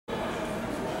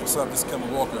What's up? This is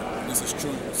Kevin Walker. This is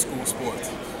True School Sports.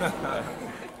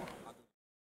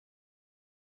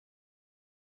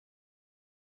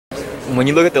 When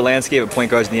you look at the landscape of point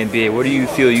guards in the NBA, where do you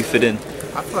feel you fit in?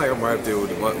 I feel like I'm right there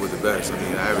with the best. I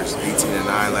mean, I averaged 18 and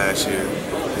 9 last year.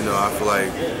 You know, I feel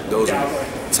like those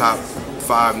are top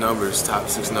 5 numbers, top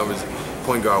 6 numbers,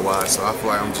 point guard wise. So I feel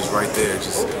like I'm just right there.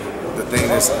 Just the thing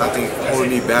that's I think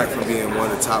holding me back from being one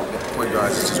of the top point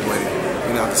guards is just winning.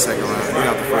 Getting out the second round, getting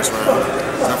out the first round.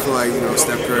 I feel like, you know,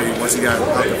 Steph Curry, once he got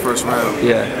out the first round,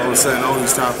 all of a sudden all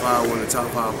these top 5, one of the top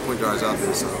 5 point guards out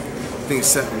there. So I think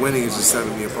winning is just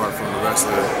setting me apart from the rest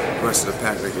of the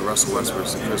pack, like the Russell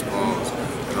Westbrooks and Chris Pauls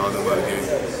and all them other games.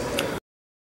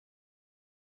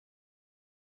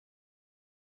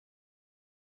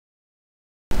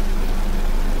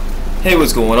 Hey,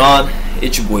 what's going on?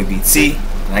 It's your boy BT,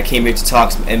 and I came here to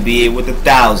talk some NBA with the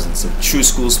thousands of True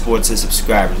School Sports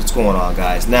subscribers. What's going on,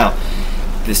 guys? Now,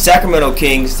 the Sacramento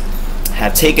Kings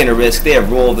have taken a risk. They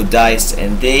have rolled the dice,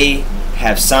 and they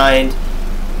have signed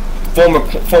former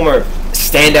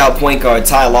standout point guard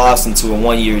Ty Lawson to a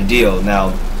 1-year deal.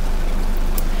 Now,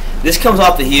 this comes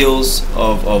off the heels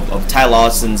of Ty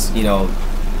Lawson's,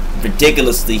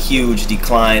 ridiculously huge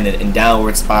decline and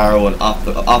downward spiral and off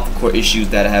the court issues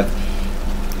that have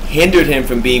hindered him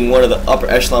from being one of the upper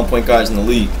echelon point guards in the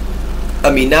league.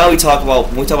 I mean, now when we talk about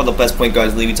the best point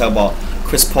guards in the league, we talk about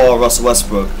Chris Paul, Russell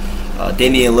Westbrook,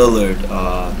 Damian Lillard,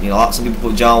 some people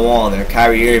put John Wall in there,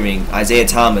 Kyrie Irving, Isaiah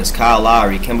Thomas, Kyle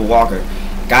Lowry, Kemba Walker,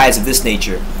 guys of this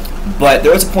nature. But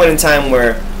there was a point in time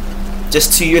where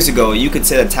just 2 years ago, you could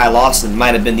say that Ty Lawson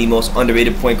might have been the most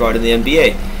underrated point guard in the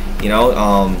NBA.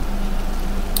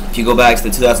 If you go back to the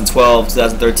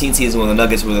 2012-2013 season when the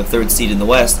Nuggets were the 3rd seed in the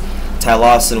West, Ty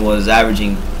Lawson was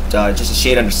averaging just a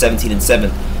shade under 17 and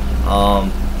 7.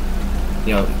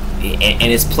 And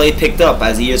his play picked up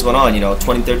as the years went on.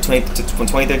 From 2013 to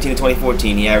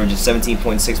 2014, he averages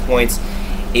 17.6 points,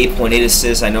 8.8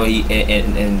 assists. I know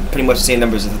and pretty much the same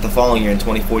numbers as the following year in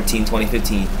 2014,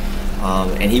 2015.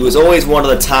 And he was always one of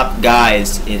the top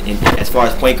guys in as far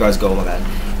as point guards go.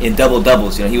 In double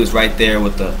doubles, he was right there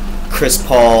with the Chris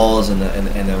Pauls and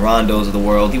the Rondos of the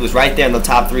world. He was right there in the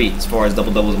top 3 as far as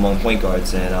double doubles among point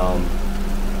guards. And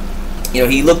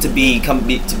he looked to become.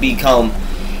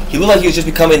 He looked like he was just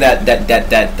becoming that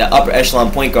upper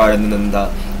echelon point guard, and then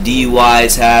the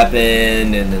DUIs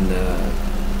happened, and then the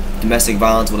domestic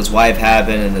violence with his wife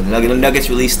happened, and the Nuggets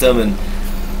released him, and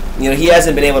he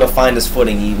hasn't been able to find his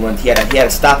footing. He had a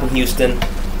stop in Houston,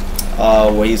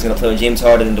 where he was going to play with James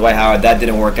Harden and Dwight Howard. That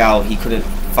didn't work out. He couldn't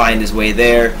find his way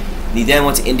there. And he then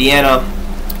went to Indiana,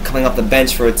 coming off the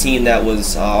bench for a team that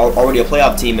was already a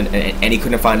playoff team, and he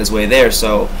couldn't find his way there.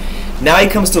 So now he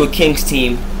comes to a Kings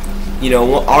team,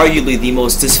 arguably the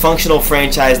most dysfunctional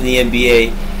franchise in the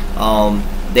NBA.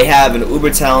 They have an uber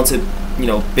talented,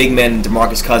 big man,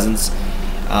 DeMarcus Cousins.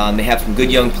 They have some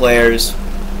good young players.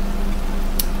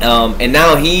 And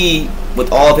now he,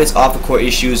 with all of his off-the-court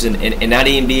issues and not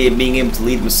even being able to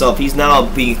lead himself, he's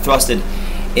now being thrusted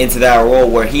into that role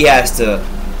where he has to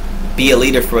be a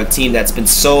leader for a team that's been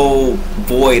so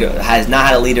void, has not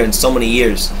had a leader in so many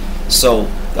years. So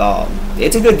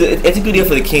it's a good deal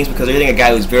for the Kings because they're getting a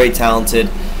guy who's very talented,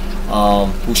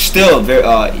 who's still very,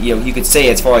 you could say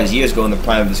as far as years go in the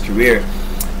prime of his career.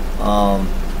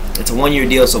 It's a 1-year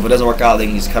deal, so if it doesn't work out, they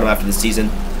can just cut him after the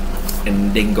season,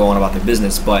 and they can go on about their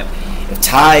business. But if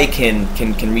Ty can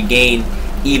regain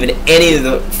even any of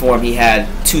the form he had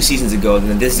 2 seasons ago,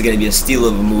 then this is going to be a steal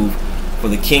of a move for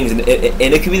the Kings, and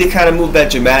it could be the kind of move that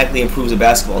dramatically improves a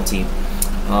basketball team.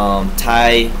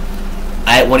 Ty,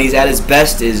 when he's at his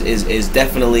best, is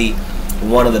definitely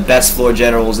one of the best floor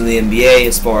generals in the NBA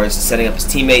as far as setting up his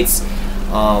teammates.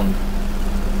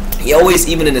 He always,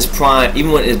 even in his prime,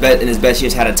 even when in his best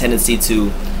years, had a tendency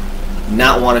to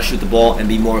not want to shoot the ball and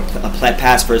be more a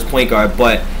pass first point guard.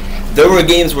 But there were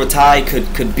games where Ty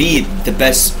could be the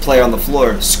best player on the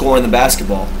floor, scoring the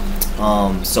basketball.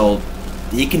 So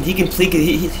he could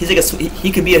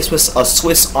be a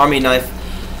Swiss Army knife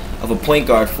of a point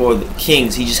guard for the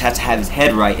Kings. He just has to have his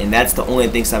head right, and that's the only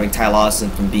thing stopping Ty Lawson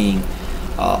from being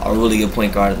a really good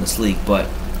point guard in this league. But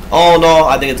all in all,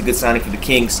 I think it's a good signing for the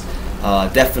Kings.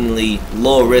 Definitely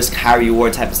low risk, high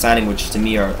reward type of signing, which to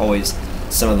me are always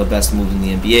some of the best moves in the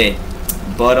NBA.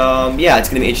 But yeah, it's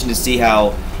gonna be interesting to see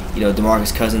how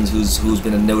DeMarcus Cousins, who's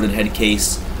been a noted head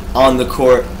case on the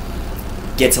court,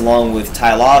 gets along with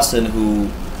Ty Lawson, who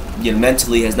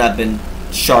mentally has not been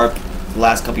sharp the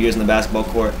last couple years in the basketball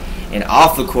court, and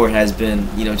off the court has been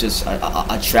just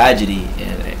a tragedy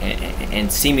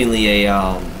and seemingly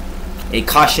a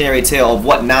cautionary tale of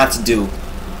what not to do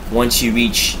once you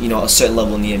reach a certain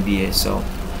level in the NBA. So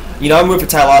You know, I'm rooting for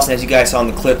Ty Lawson, as you guys saw in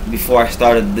the clip before I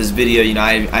started this video. You know,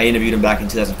 I interviewed him back in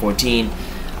 2014.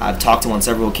 I've talked to him on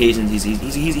several occasions. He's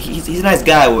a nice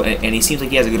guy, and he seems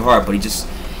like he has a good heart. But he just,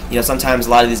 you know, sometimes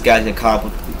a lot of these guys get caught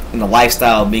up in the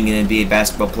lifestyle of being an NBA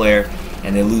basketball player,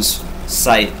 and they lose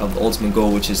sight of the ultimate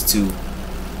goal, which is to,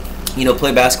 you know,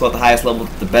 play basketball at the highest level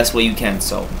the best way you can.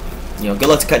 So, you know, good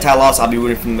luck to Ty Lawson. I'll be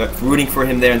rooting for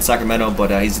him there in Sacramento,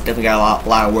 but he's definitely got a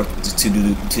lot of work to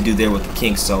do there with the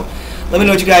Kings. So, let me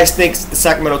know what you guys think. The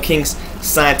Sacramento Kings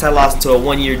signed Ty Lawson to a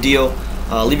 1-year deal.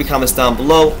 Leave your comments down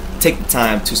below. Take the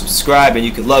time to subscribe, and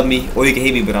you can love me or you can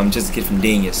hate me, but I'm just a kid from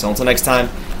Dania. So until next time,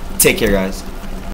 take care, guys.